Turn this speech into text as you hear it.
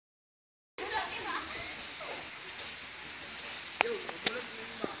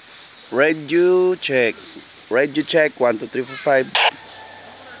Radio check. Radio check 1 2 3 4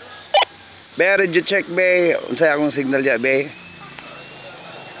 5. Be radio check be. Unsay akong signal ya be?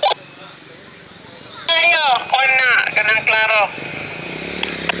 Ayo, na kanang klaro.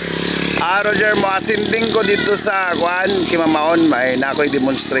 Roger, mo asinding ko dito sa Kuan, Kimamaon, may nakoy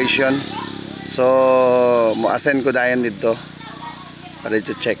demonstration. So, mo ascend ko dayon dito.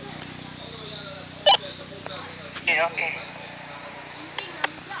 Radio check. Okay.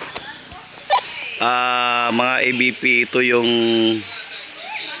 Mga ABP, ito yung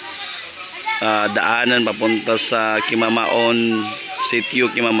daanan papunta sa Kimamaon,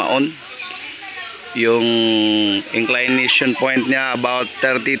 Sitio Kimamaon. Yung inclination point niya about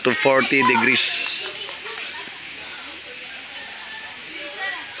 30 to 40 degrees.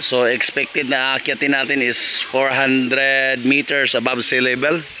 So expected na aakyatin natin is 400 meters above sea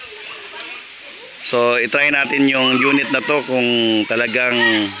level. So i-try natin yung unit na to kung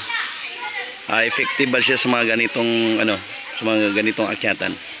talagang effective ba siya sa mga ganitong sa mga ganitong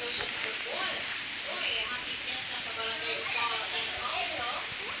akyatan.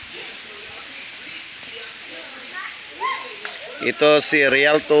 Ito si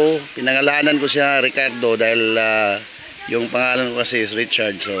Rialto, pinangalanan ko siya Ricardo dahil yung pangalan ko kasi is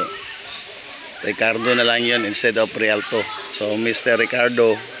Richard, so Ricardo na lang yun instead of Rialto. So Mr.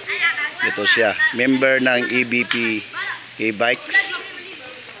 Ricardo, ito siya, member ng EBP K-Bikes.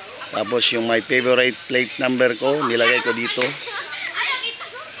 Tapos yung my favorite plate number ko, nilagay ko dito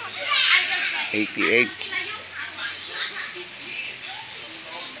 88.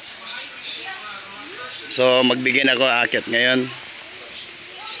 So magbigyan ako aakyat ngayon.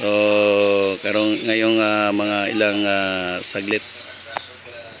 So ngayong mga ilang saglit.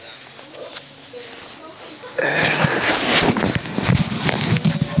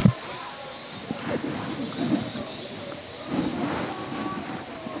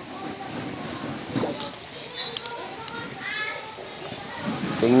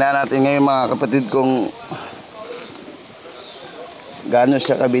 Tingnan natin ngayon mga kapatid kung gaano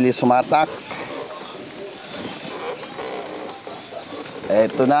siya kabilis sumatak.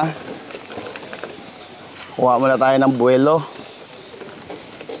 Eto na. Kuha muna tayo ng buwelo.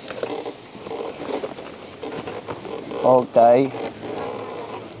 Okay.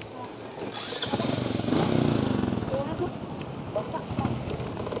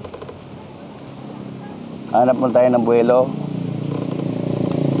 Hanap muna tayo ng buwelo.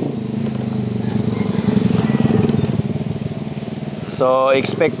 So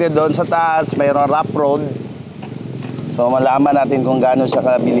expected doon sa taas mayroong rough road. So malaman natin kung gaano siya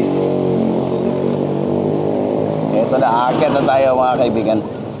kabilis. Ito na, aakyat na tayo mga kaibigan.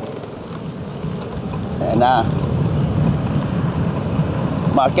 Ayan na.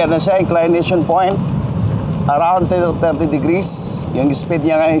 Maakyat na siya, inclination point around 30 degrees. Yung speed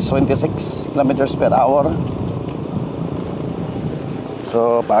niya ngayon is 26 kilometers per hour.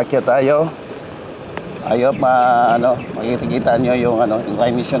 So paakyat tayo. Ayop, makikita nyo yung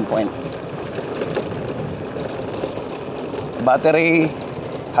inclination point. Battery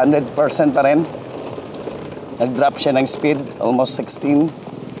 100% pa rin. Nag-drop siya ng speed almost 16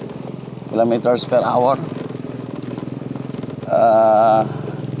 kilometers per hour.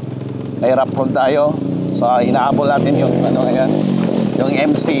 May rough road tayo. So inaabol natin yung ngayon, yung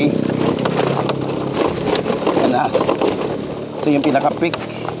MC. Ito yung pinaka-peak.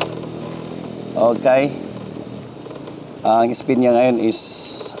 Okay. Ang speed niya ngayon is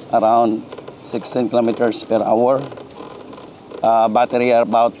around 16 kilometers per hour. Battery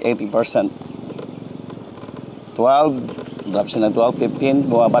about 80%. 12, drop siya ng 12, 15,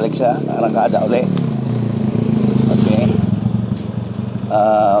 bumabalik siya, arangkada uli. Okay.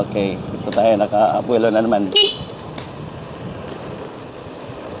 Okay, ito tayo, naka-abuelo na naman.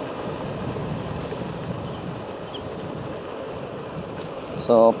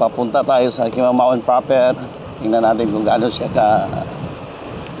 So, papunta tayo sa Kimamaon proper. Tingnan natin kung gaano siya ka-bilis.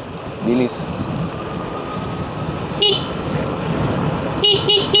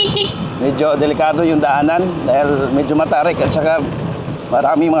 Medyo delikado yung daanan dahil medyo matarik at saka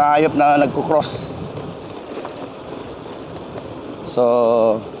marami mga hayop na nagkukross.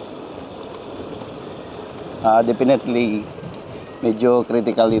 So definitely medyo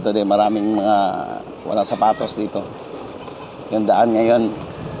critical dito din. Maraming mga walang sapatos dito. Yung daan ngayon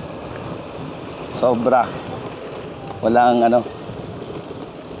sobra. Walang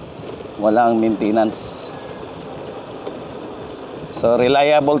maintenance. So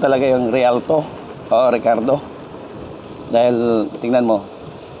reliable talaga yung Rialto o Ricardo. Dahil tingnan mo,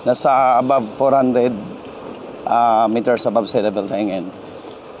 nasa above 400 meters above sea level tayo ngayon.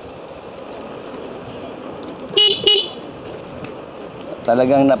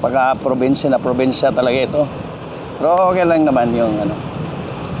 Talagang napaka-probinsya na probinsya talaga ito. Pero okay lang naman yung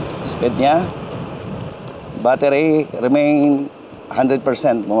speed niya. Battery remain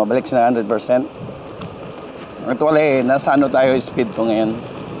 100%. Bumabalik siya ng 100%. Actually, nasa tayo speed to ngayon.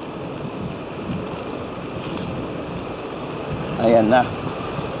 Ayan na.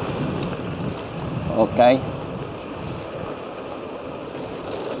 Okay.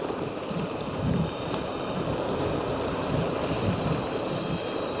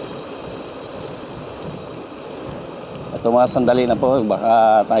 Ito mga sandali na po,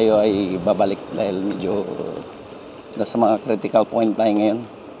 baka tayo ay babalik dahil medyo nasa mga critical point tayo ngayon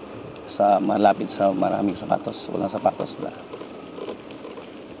sa malapit sa maraming sapatos, walang sapatos ba.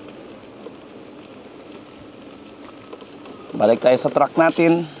 Balik tayo sa truck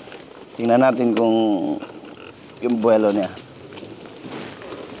natin, tingnan natin kung yung buwelo niya.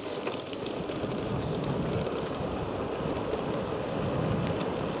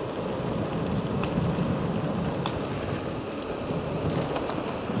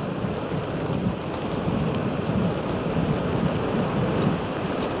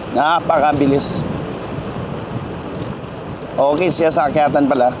 Napakabilis. Okay siya sa akyatan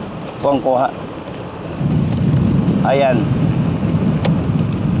pala. Kuha. Ayan.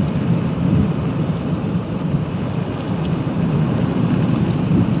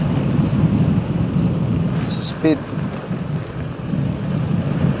 Speed.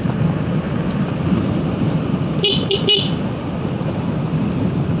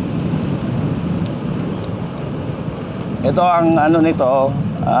 Ito ang nito,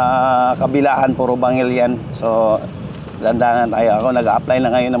 kabilaan puro bangil yan. So dandanan tayo. Ako nag-a-apply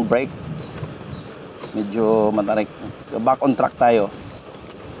na ngayon ng brake. Medyo matarik. Back on track tayo.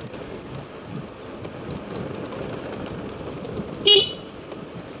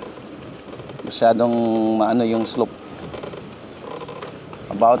 Masyadong maano yung slope.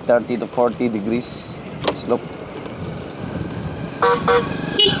 About 30 to 40 degrees slope.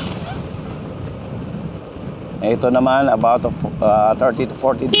 Ito naman about 30 to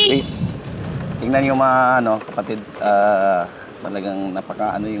 40 degrees. Tingnan yung mga kapatid, talagang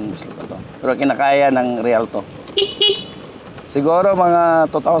napaka yung slope ito. Pero kinakaya ng Rialto. Siguro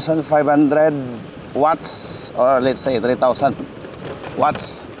mga 2,500 watts or let's say 3,000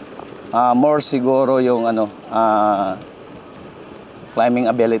 watts. More siguro yung climbing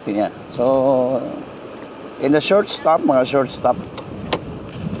ability niya. So in the mga short stop,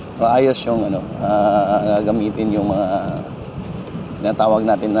 ayos yung gagamitin yung mga tinatawag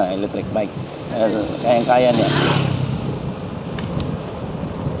natin na electric bike. Kayang-kaya niya.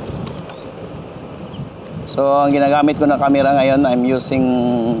 So ang ginagamit ko na camera ngayon, I'm using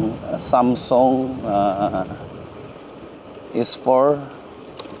Samsung S4.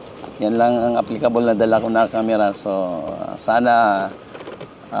 Yan lang ang applicable na dala ko na camera. So sana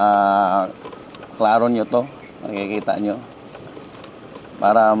klaro nyo to, makikita nyo,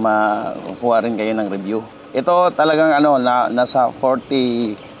 para makuha rin kayo ng review. Ito talagang nasa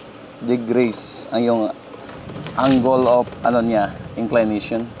 40 degrees ang yung angle of niya,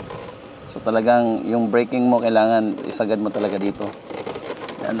 inclination. So talagang yung braking mo kailangan isagad mo talaga dito.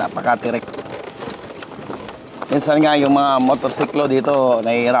 Yan, napaka-tirik. Minsan nga yung mga motorsiklo dito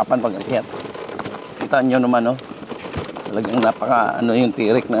nahihirapan pag akyat. Kita nyo naman talagang napaka yung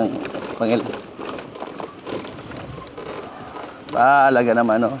tirik ng pangil. Talaga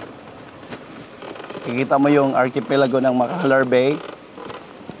naman Kikita mo yung archipelago ng Macalar Bay.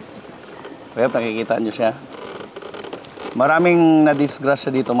 Kaya nakikita nyo siya. Maraming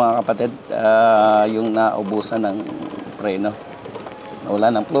na-disgrasya dito mga kapatid. Yung naubusan ng preno.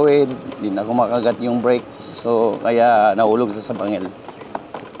 Nawala ng fluid, hindi na kumakagat yung brake. So kaya nahulog sa bangil.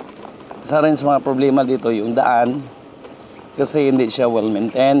 Isa rin sa mga problema dito yung daan. Kasi hindi siya well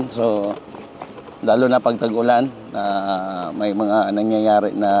maintained. So lalo na pag tag-ulan, may mga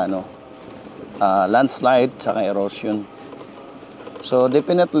nangyayari na landslide saka erosion. So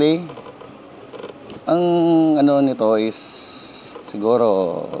definitely ang nito is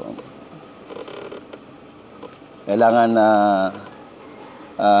siguro kailangan na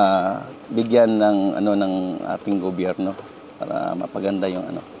bigyan ng ng ating gobyerno para mapaganda yung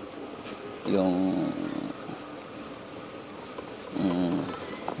yung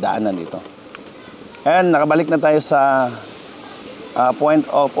daanan dito. And nakabalik na tayo sa point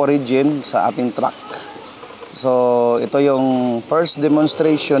of origin sa ating truck. So ito yung first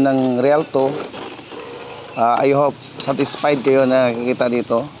demonstration ng Rialto. I hope satisfied kayo na nakikita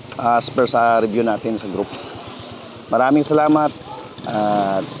dito as per sa review natin sa group. Maraming salamat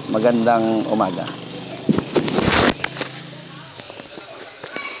at magandang umaga.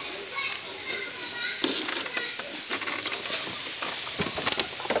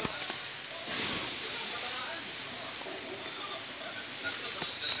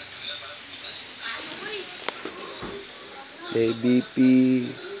 ABP.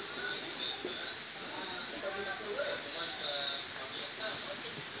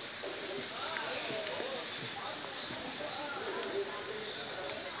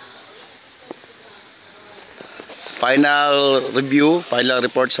 Final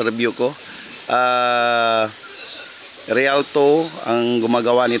report sa review ko. Rialto, ang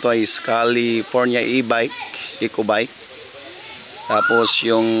gumagawa nito ay California e-bike, eco-bike. Tapos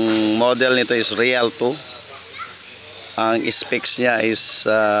yung model nito is Rialto. Ang specs niya is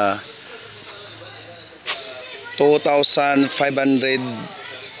 2,000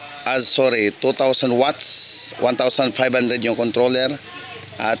 watts, 1,500 yung controller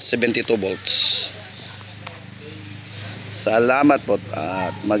at 72 volts. Salamat po at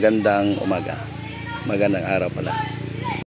magandang umaga. Magandang araw pala.